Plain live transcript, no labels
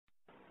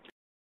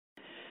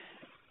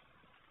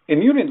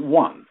In Unit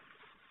 1,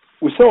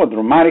 we saw a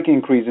dramatic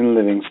increase in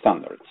living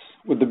standards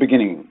with the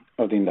beginning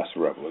of the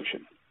Industrial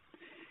Revolution.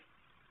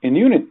 In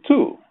Unit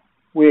 2,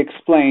 we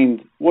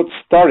explained what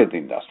started the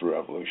Industrial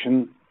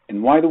Revolution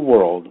and why the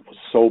world was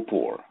so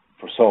poor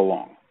for so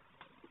long.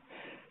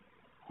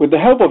 With the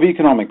help of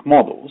economic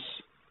models,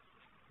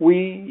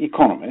 we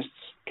economists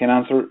can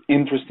answer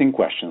interesting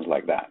questions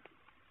like that.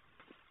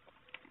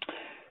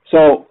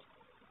 So,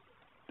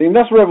 the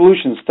Industrial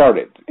Revolution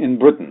started in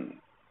Britain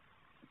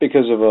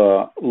because of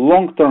a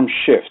long-term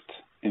shift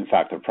in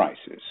factor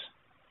prices.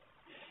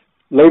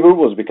 Labor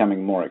was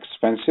becoming more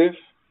expensive,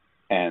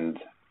 and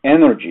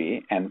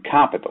energy and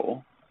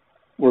capital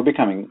were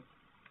becoming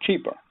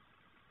cheaper.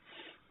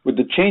 With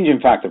the change in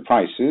factor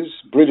prices,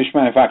 British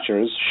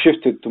manufacturers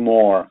shifted to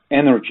more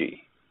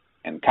energy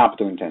and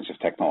capital-intensive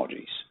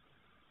technologies.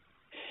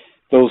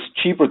 Those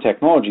cheaper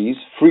technologies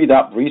freed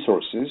up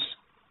resources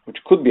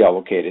which could be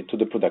allocated to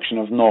the production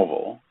of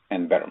novel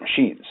and better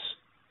machines.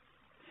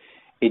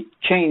 It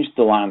changed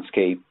the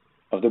landscape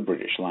of the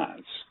British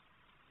lands.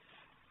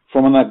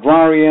 From an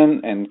agrarian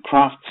and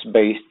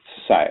crafts-based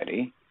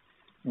society,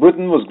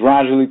 Britain was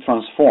gradually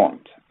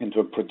transformed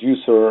into a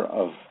producer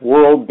of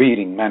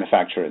world-beating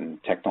manufacturing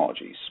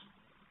technologies.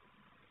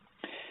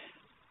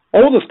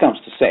 All this comes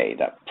to say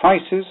that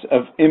prices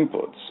of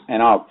inputs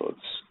and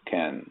outputs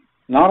can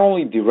not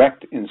only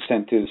direct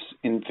incentives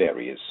in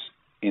various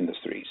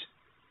industries,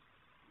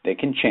 they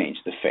can change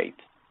the fate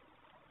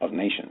of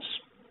nations.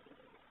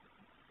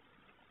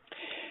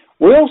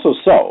 We also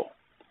saw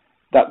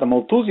that the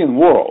Malthusian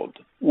world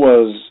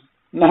was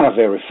not a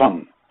very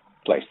fun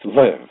place to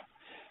live.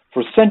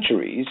 For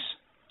centuries,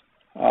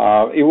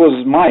 it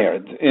was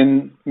mired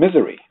in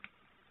misery,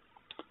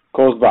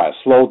 caused by a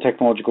slow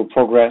technological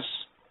progress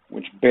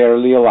which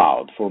barely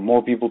allowed for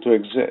more people to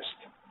exist,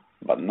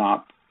 but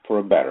not for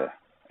a better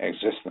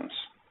existence.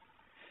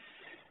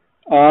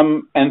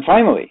 And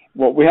finally,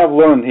 what we have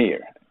learned here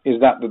is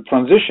that the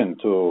transition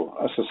to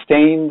a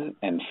sustained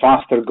and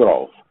faster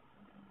growth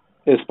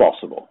is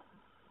possible.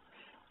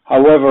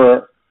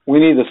 However, we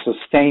need a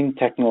sustained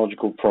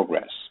technological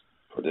progress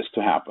for this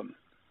to happen,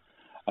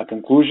 a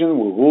conclusion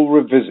we will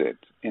revisit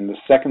in the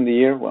second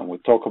year when we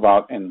talk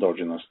about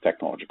endogenous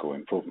technological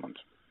improvement.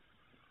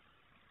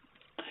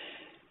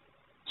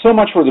 So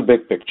much for the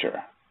big picture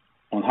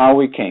on how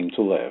we came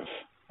to live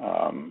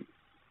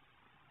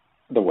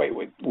the way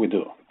we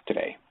do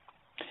today.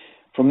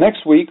 From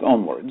next week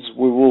onwards,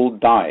 we will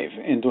dive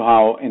into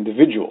how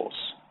individuals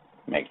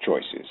make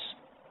choices.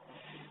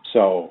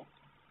 So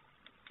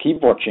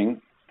keep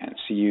watching and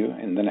see you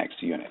in the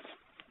next unit.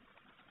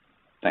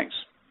 Thanks.